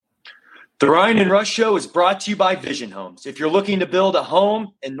The Ryan and Rush Show is brought to you by Vision Homes. If you're looking to build a home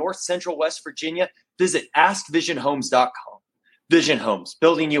in North Central West Virginia, visit AskVisionHomes.com. Vision Homes,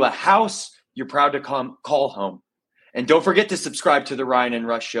 building you a house you're proud to call home. And don't forget to subscribe to the Ryan and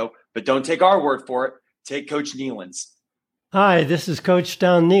Rush Show, but don't take our word for it. Take Coach Nealon's. Hi, this is Coach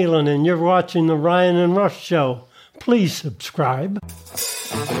Don Nealon, and you're watching the Ryan and Rush Show. Please subscribe.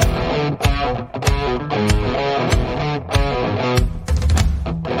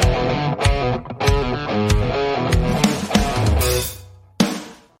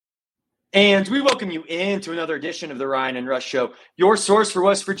 And we welcome you into another edition of the Ryan and Rush Show, your source for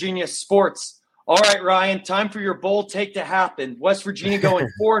West Virginia sports. All right, Ryan, time for your bold take to happen. West Virginia going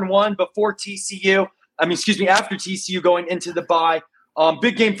 4-1 before TCU. After TCU going into the bye.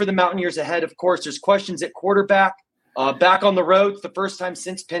 Big game for the Mountaineers ahead, of course. There's questions at quarterback. Back on the road, the first time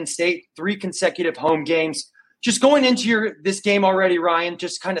since Penn State, 3 consecutive home games. Just going into this game already, Ryan,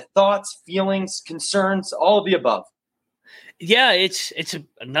 just kind of thoughts, feelings, concerns, all of the above. Yeah, it's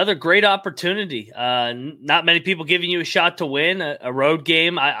another great opportunity. Not many people giving you a shot to win a road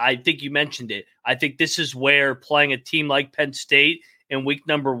game. I think you mentioned it. I think this is where playing a team like Penn State in week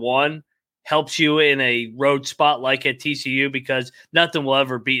number 1 helps you in a road spot like at TCU, because nothing will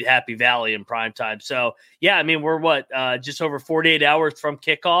ever beat Happy Valley in primetime. So, yeah, I mean, we're just over 48 hours from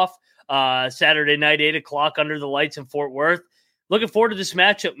kickoff, Saturday night, 8 o'clock under the lights in Fort Worth. Looking forward to this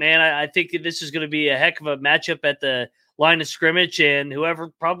matchup, man. I think that this is going to be a heck of a matchup at the line of scrimmage, and whoever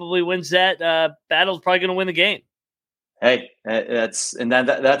probably wins that battle is probably going to win the game. Hey, that's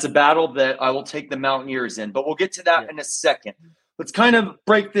a battle that I will take the Mountaineers in, but we'll get to that in a second. Let's kind of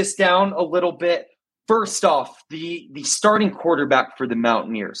break this down a little bit. First off, the starting quarterback for the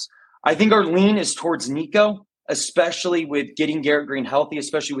Mountaineers. I think our lean is towards Nico, especially with getting Garrett Green healthy,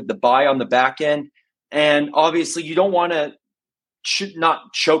 especially with the bye on the back end. And obviously you don't want to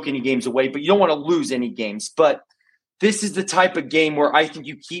not choke any games away, but you don't want to lose any games. But this is the type of game where I think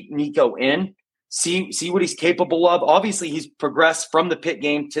you keep Nico in, see what he's capable of. Obviously, he's progressed from the Pitt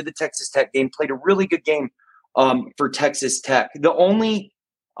game to the Texas Tech game, played a really good game for Texas Tech. The only,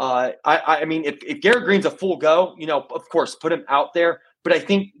 if Garrett Green's a full go, of course, put him out there. But I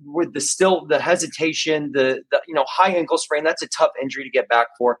think with the hesitation, the high ankle sprain, that's a tough injury to get back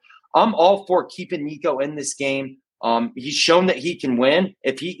for. I'm all for keeping Nico in this game. He's shown that he can win.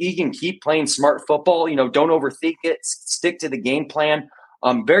 If he can keep playing smart football, don't overthink it, stick to the game plan.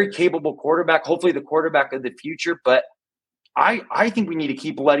 Very capable quarterback, hopefully the quarterback of the future. But I think we need to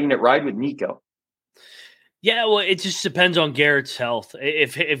keep letting it ride with Nico. Yeah, well, it just depends on Garrett's health.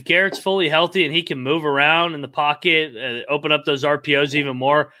 If Garrett's fully healthy and he can move around in the pocket, open up those RPOs even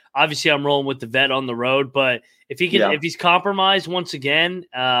more, obviously I'm rolling with the vet on the road. But if he's compromised once again,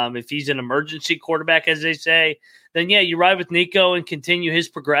 if he's an emergency quarterback, as they say, then yeah, you ride with Nico and continue his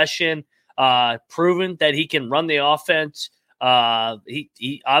progression, proven that he can run the offense.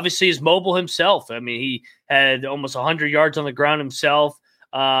 He obviously is mobile himself. I mean, he had almost 100 yards on the ground himself.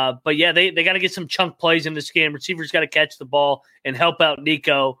 But yeah, they got to get some chunk plays in this game. Receivers got to catch the ball and help out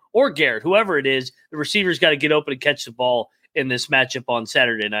Nico or Garrett, whoever it is. The receivers got to get open and catch the ball in this matchup on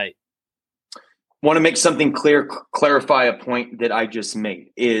Saturday night. Want to make something clear, clarify a point that I just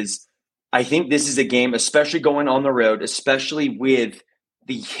made is I think this is a game, especially going on the road, especially with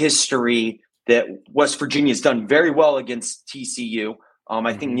the history that West Virginia has done very well against TCU.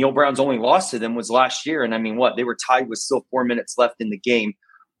 I think Neil Brown's only loss to them was last year. And I mean, they were tied with still 4 minutes left in the game.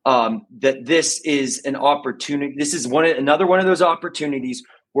 That this is an opportunity. This is another one of those opportunities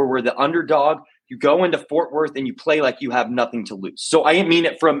where we're the underdog. You go into Fort Worth and you play like you have nothing to lose. So I didn't mean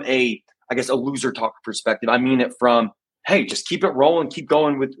it from a loser talk perspective. I mean it from, hey, just keep it rolling, keep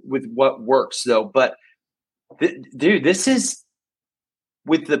going with what works though. But dude, this is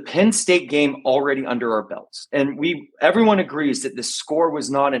with the Penn State game already under our belts. And everyone agrees that the score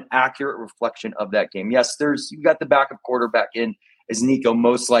was not an accurate reflection of that game. Yes, you got the backup quarterback in as Nico,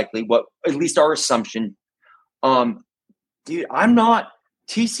 most likely, at least our assumption. Dude,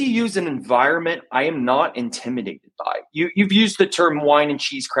 TCU's an environment I am not intimidated by. You've used the term wine and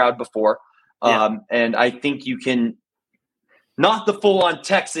cheese crowd before. And I think you can, not the full on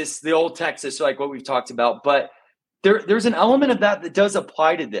Texas, the old Texas, like what we've talked about, but there's an element of that does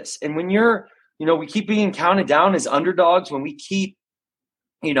apply to this. And when we keep being counted down as underdogs, when we keep,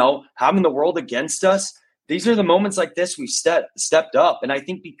 having the world against us, these are the moments like this we've stepped up. And I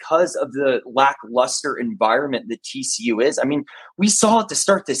think because of the lackluster environment that TCU is, I mean, we saw it to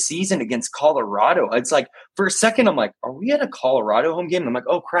start the season against Colorado. It's like, for a second, I'm like, are we at a Colorado home game? And I'm like,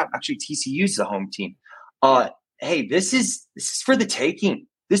 oh crap, actually TCU's the home team. Hey, this is for the taking.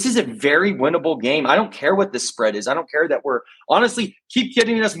 This is a very winnable game. I don't care what the spread is. I don't care that we're honestly keep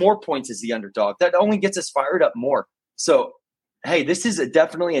getting us more points as the underdog. That only gets us fired up more. So, hey, this is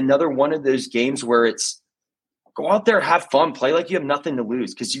definitely another one of those games where it's go out there, have fun, play like you have nothing to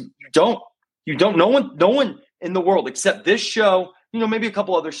lose because you don't. No one in the world except this show, maybe a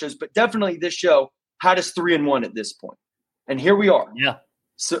couple other shows, but definitely this show had us 3-1 at this point. And here we are. Yeah.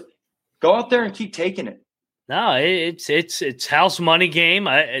 So go out there and keep taking it. No, it's house money game.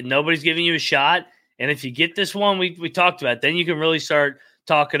 Nobody's giving you a shot. And if you get this one we talked about, then you can really start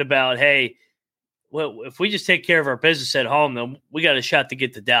talking about, hey, well, if we just take care of our business at home, then we got a shot to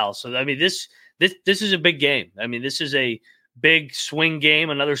get to Dallas. So, I mean, this is a big game. I mean, this is a big swing game,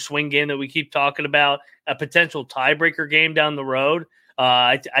 another swing game that we keep talking about, a potential tiebreaker game down the road.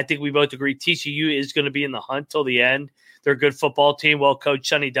 I think we both agree TCU is going to be in the hunt till the end. They're a good football team. Well, Coach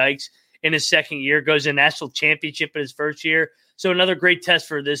Sonny Dykes in his second year goes to national championship in his first year. So another great test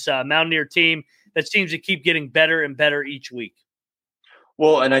for this Mountaineer team that seems to keep getting better and better each week.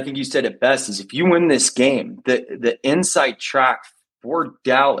 Well, and I think you said it best is if you win this game, the inside track for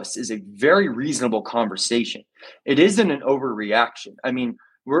Dallas is a very reasonable conversation. It isn't an overreaction. I mean,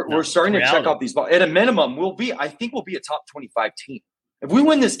 we're starting to check off these balls. At a minimum, I think we'll be a top 25 team. If we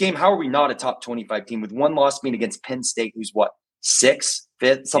win this game, how are we not a top 25 team with one loss being against Penn State, who's what, 6th,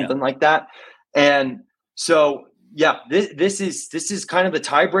 5th, something like that? And so, yeah, this is kind of the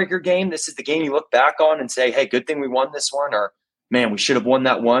tiebreaker game. This is the game you look back on and say, hey, good thing we won this one, or man, we should have won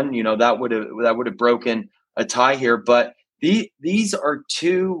that one. That would have broken a tie here. But these are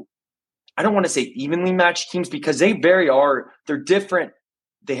two, I don't want to say evenly matched teams because they're different.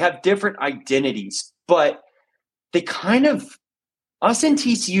 They have different identities, but they kind of, us and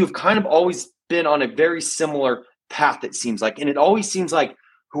TCU have kind of always been on a very similar path, it seems like. And it always seems like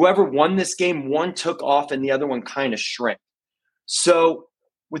whoever won this game, one took off and the other one kind of shrank. So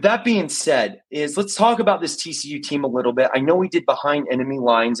with that being said, let's talk about this TCU team a little bit. I know we did behind enemy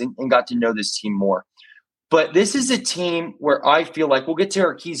lines and got to know this team more. But this is a team where I feel like we'll get to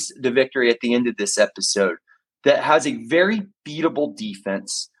our keys to victory at the end of this episode that has a very beatable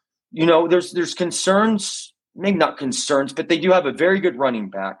defense. There's concerns, maybe not concerns, but they do have a very good running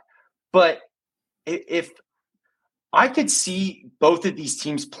back. But if I could see both of these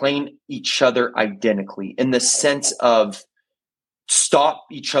teams playing each other identically in the sense of stop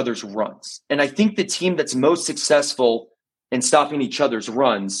each other's runs. And I think the team that's most successful in stopping each other's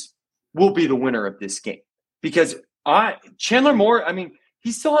runs will be the winner of this game. Because Chandler Moore, I mean,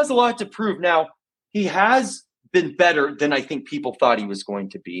 he still has a lot to prove. Now, he has been better than I think people thought he was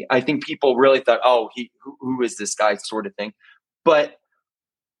going to be. I think people really thought, who is this guy sort of thing. But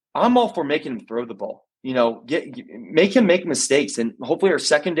I'm all for making him throw the ball. Make him make mistakes. And hopefully our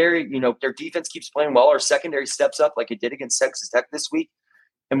secondary, their defense keeps playing well. Our secondary steps up like it did against Texas Tech this week,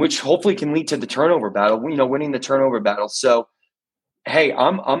 and which hopefully can lead to the turnover battle, winning the turnover battle. So, hey,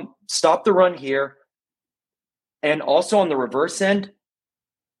 I'm stop the run here. And also on the reverse end,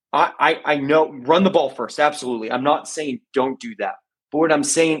 I know run the ball first. Absolutely. I'm not saying don't do that. But what I'm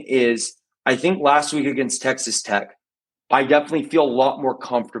saying is I think last week against Texas Tech, I definitely feel a lot more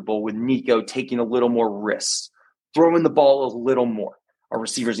comfortable with Nico taking a little more risks, throwing the ball a little more. Our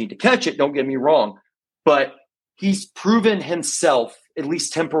receivers need to catch it, don't get me wrong. But he's proven himself, at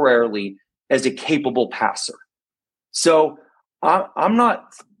least temporarily, as a capable passer. So I'm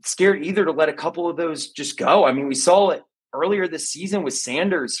not scared either to let a couple of those just go. I mean, we saw it earlier this season with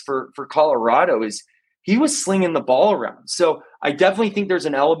Sanders for Colorado is he was slinging the ball around. So I definitely think there's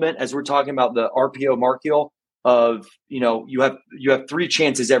an element as we're talking about the RPO Markiel of, you have 3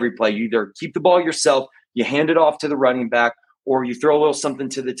 chances every play. You either keep the ball yourself, you hand it off to the running back, or you throw a little something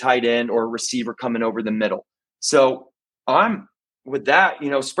to the tight end or a receiver coming over the middle. So I'm with that,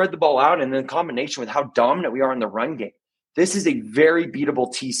 spread the ball out and then combination with how dominant we are in the run game. This is a very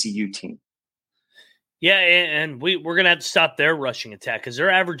beatable TCU team. Yeah, and we're going to have to stop their rushing attack because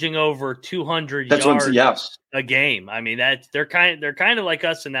they're averaging over 200 yards a game. I mean, they're kind of like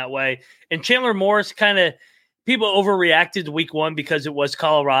us in that way. And Chandler Morris people overreacted to week 1 because it was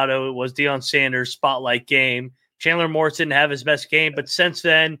Colorado. It was Deion Sanders' spotlight game. Chandler Morris didn't have his best game, but since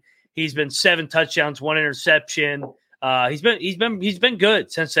then he's been 7 touchdowns, 1 interception. He's been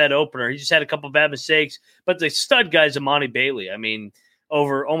good since that opener. He just had a couple of bad mistakes, but the stud guy is Amani Bailey. I mean,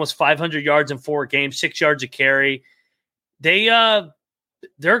 over almost 500 yards in 4 games, 6 yards a carry. They're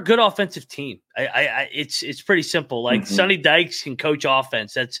a good offensive team. It's pretty simple. Like Sonny Dykes can coach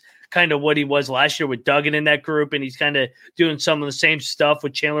offense. That's kind of what he was last year with Duggan in that group, and he's kind of doing some of the same stuff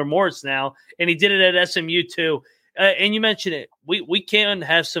with Chandler Morris now, and he did it at SMU too. And you mentioned it. We can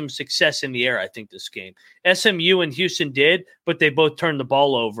have some success in the air, I think, this game. SMU and Houston did, but they both turned the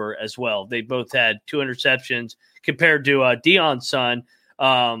ball over as well. They both had 2 interceptions compared to Deion's son,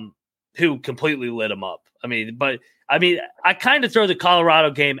 who completely lit him up. I kind of throw the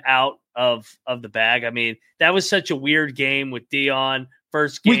Colorado game out of the bag. I mean, that was such a weird game with Deion.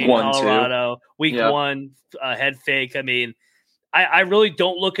 First game, Colorado. Week 1, head fake. I mean, I really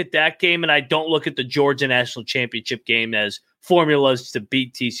don't look at that game, and I don't look at the Georgia National Championship game as formulas to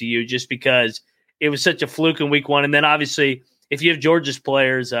beat TCU just because it was such a fluke in week 1. And then obviously, if you have Georgia's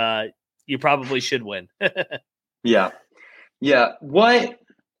players, you probably should win. Yeah. What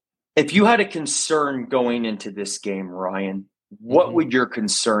if you had a concern going into this game, Ryan? What would your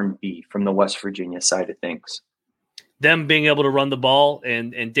concern be from the West Virginia side of things? Them being able to run the ball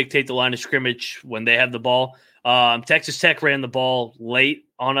and dictate the line of scrimmage when they have the ball. Texas Tech ran the ball late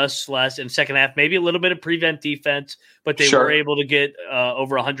on us in the second half, maybe a little bit of prevent defense, but they were able to get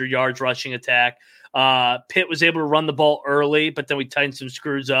over 100 yards rushing attack. Pitt was able to run the ball early, but then we tightened some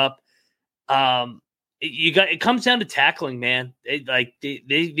screws up. It comes down to tackling, man.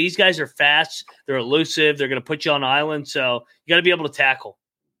 These guys are fast. They're elusive. They're going to put you on island. So you got to be able to tackle.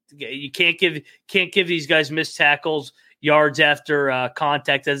 You can't give these guys missed tackles, yards after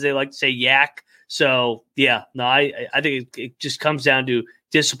contact, as they like to say, yak. So I think it just comes down to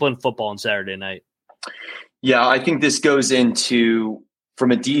disciplined football on Saturday night. Yeah, I think this goes into,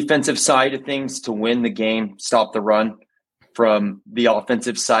 from a defensive side of things, to win the game, stop the run. From the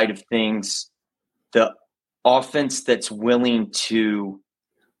offensive side of things, the offense that's willing to,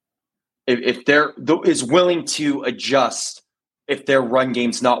 if they're is willing to adjust if their run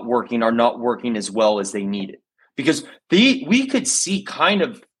game's not working or not working as well as they need it. Because we could see kind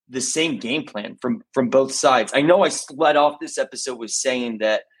of the same game plan from both sides. I know I led off this episode with saying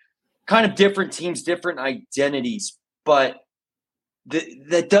that kind of different teams, different identities, but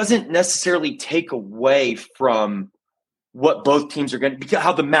that doesn't necessarily take away from what both teams are going to,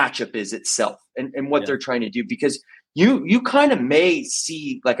 how the matchup is itself and what they're trying to do. Because you kind of may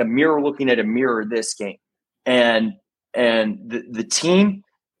see like a mirror looking at a mirror this game, and the team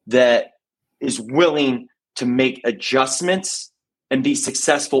that is willing to make adjustments and be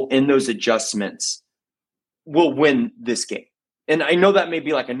successful in those adjustments will win this game. And I know that may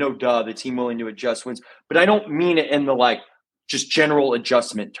be like a no duh, the team willing to adjust wins, but I don't mean it in the like just general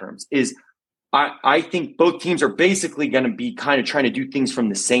adjustment terms. I think both teams are basically going to be kind of trying to do things from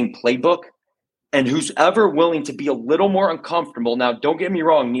the same playbook, and who's ever willing to be a little more uncomfortable. Now, don't get me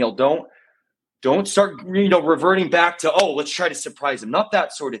wrong, Neil, don't start, reverting back to, let's try to surprise them. Not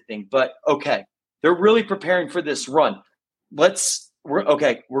that sort of thing, but okay, they're really preparing for this run. We're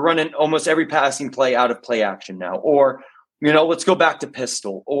running almost every passing play out of play action now, or, let's go back to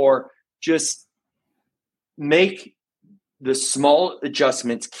pistol, or just make the small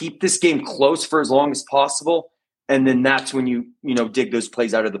adjustments, keep this game close for as long as possible. And then that's when you dig those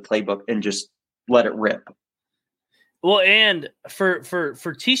plays out of the playbook and just let it rip. Well, and for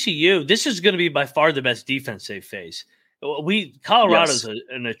TCU, this is going to be by far the best defense they face. Colorado's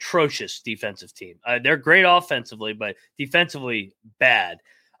an atrocious defensive team. They're great offensively, but defensively bad.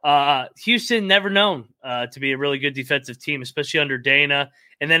 Houston, never known to be a really good defensive team, especially under Dana.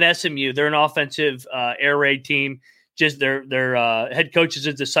 And then SMU, they're an offensive air raid team. Just their head coach is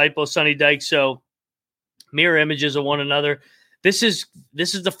a disciple of Sonny Dykes, so mirror images of one another. This is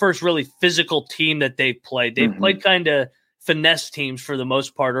the first really physical team that they've played. They've played kind of finesse teams for the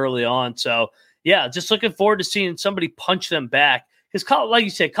most part early on. So, yeah, just looking forward to seeing somebody punch them back. Because, like you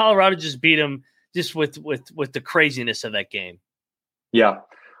said, Colorado just beat them just with the craziness of that game. Yeah.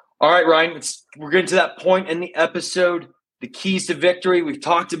 All right, Ryan, we're getting to that point in the episode. The keys to victory. We've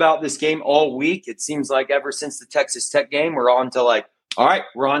talked about this game all week. It seems like ever since the Texas Tech game, we're on to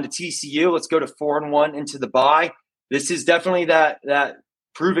we're on to TCU. Let's go to 4-1 into the bye. This is definitely that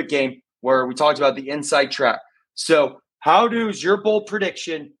prove it game where we talked about the inside track. So how does your bold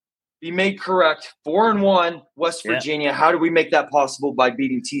prediction be made correct? 4-1 West Virginia. Yeah. How do we make that possible by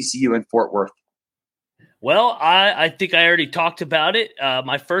beating TCU in Fort Worth? Well, I think I already talked about it.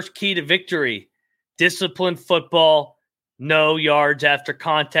 My first key to victory, disciplined football, no yards after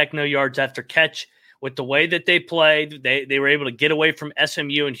contact, no yards after catch. With the way that they played, they were able to get away from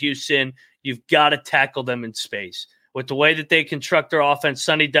SMU and Houston. You've got to tackle them in space. With the way that they construct their offense,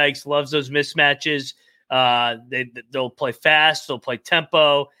 Sonny Dykes loves those mismatches. They'll play fast. They'll play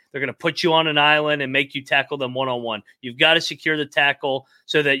tempo. They're going to put you on an island and make you tackle them one-on-one. You've got to secure the tackle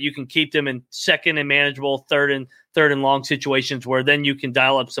so that you can keep them in second and manageable, third and long situations where then you can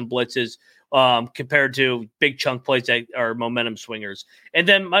dial up some blitzes compared to big chunk plays that are momentum swingers. And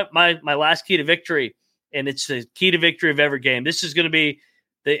then my last key to victory, and it's the key to victory of every game. This is going to be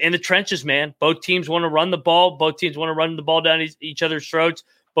in the trenches, man. Both teams want to run the ball. Both teams want to run the ball down each other's throats.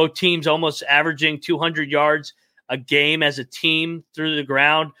 Both teams almost averaging 200 yards a game as a team through the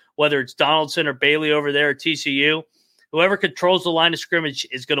ground, whether it's Donaldson or Bailey over there at TCU. Whoever controls the line of scrimmage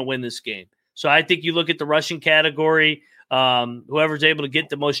is going to win this game. So I think you look at the rushing category, whoever's able to get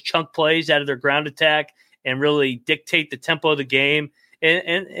the most chunk plays out of their ground attack and really dictate the tempo of the game.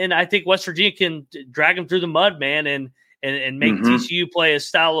 And I think West Virginia can drag them through the mud, man, and make TCU play a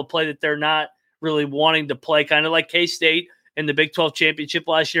style of play that they're not really wanting to play, kind of like K-State in the Big 12 championship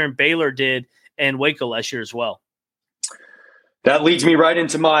last year and Baylor did and Waco last year as well. That leads me right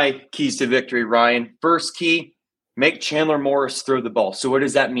into my keys to victory, Ryan. First key, make Chandler Morris throw the ball. So what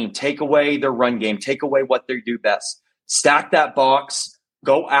does that mean? Take away their run game. Take away what they do best. Stack that box.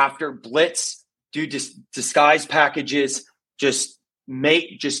 Go after, blitz, do disguise packages. Just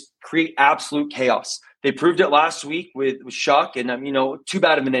create absolute chaos. They proved it last week with Shuck, and too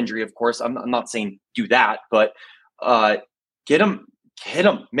bad of an injury, of course. I'm not saying do that, but hit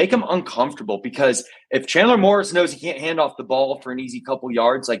him, make him uncomfortable, because if Chandler Morris knows he can't hand off the ball for an easy couple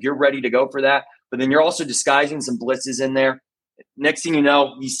yards, like, you're ready to go for that, but then you're also disguising some blitzes in there. Next thing you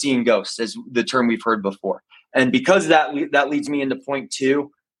know, he's seeing ghosts, as the term we've heard before. And because of that leads me into point 2,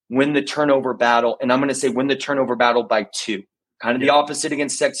 win the turnover battle. And I'm going to say win the turnover battle by 2. Kind of the opposite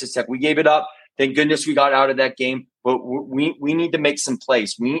against Texas Tech. We gave it up. Thank goodness we got out of that game. But we need to make some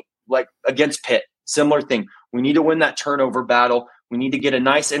plays. Like against Pitt, similar thing. We need to win that turnover battle. We need to get a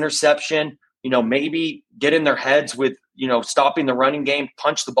nice interception, maybe get in their heads with, stopping the running game,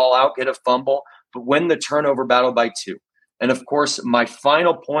 punch the ball out, get a fumble, but win the turnover battle by 2. And of course, my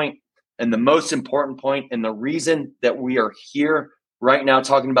final point and the most important point, and the reason that we are here right now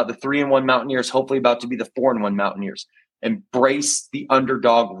talking about the 3-1 Mountaineers, hopefully about to be the 4-1 Mountaineers, embrace the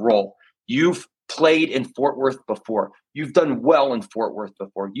underdog role. You've played in Fort Worth before. You've done well in Fort Worth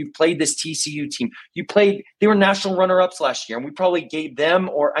before. You've played this TCU team. They were national runner-ups last year, and we probably gave them,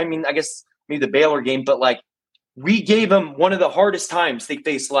 I guess maybe the Baylor game, but we gave them one of the hardest times they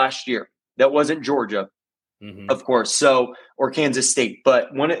faced last year. That wasn't Georgia, of course, or Kansas State. But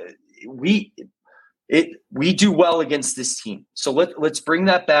we do well against this team. So let's bring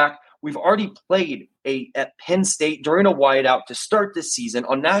that back. We've already played at Penn State during a whiteout to start this season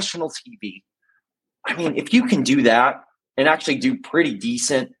on national TV. I mean, if you can do that and actually do pretty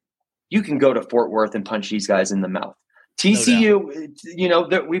decent, you can go to Fort Worth and punch these guys in the mouth.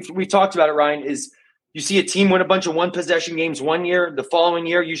 TCU, we've talked about it, Ryan, is you see a team win a bunch of one-possession games one year. The following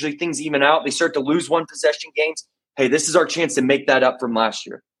year, usually things even out. They start to lose one-possession games. Hey, this is our chance to make that up from last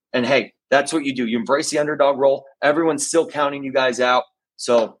year. And, hey, that's what you do. You embrace the underdog role. Everyone's still counting you guys out.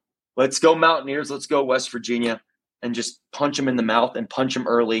 So let's go Mountaineers. Let's go West Virginia, and just punch them in the mouth and punch them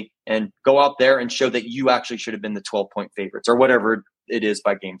early and go out there and show that you actually should have been the 12-point favorites or whatever it is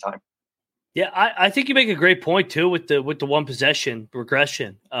by game time. Yeah, I think you make a great point too with the one possession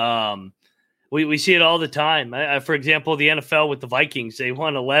regression. We see it all the time. For example, the NFL with the Vikings, they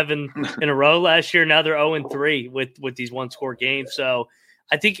won 11 in a row last year. Now they're 0-3 with these one score games. So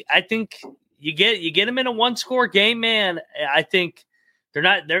I think you get them in a one score game, man. I think they're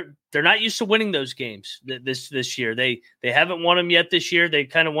not used to winning those games this year. They haven't won them yet this year. They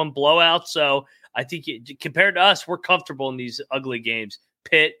kind of won blowouts. So I think compared to us, we're comfortable in these ugly games.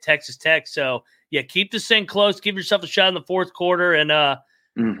 Pitt, Texas Tech. So yeah, keep this thing close. Give yourself a shot in the fourth quarter, and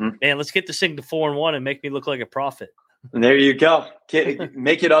man, let's get this thing to 4-1 and make me look like a prophet. And there you go.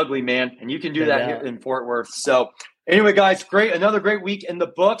 Make it ugly, man. And you can do that here in Fort Worth. So anyway, guys, another great week in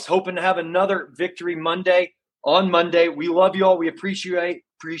the books. Hoping to have another Victory Monday on Monday. We love you all. We appreciate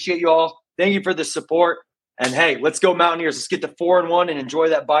you all. Thank you for the support. And hey, let's go Mountaineers. Let's get to 4-1 and enjoy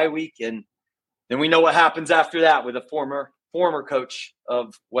that bye week. And then we know what happens after that with a former coach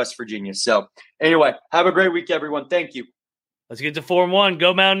of West Virginia. So anyway, have a great week, everyone. Thank you. Let's get to 4-1.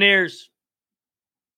 Go Mountaineers.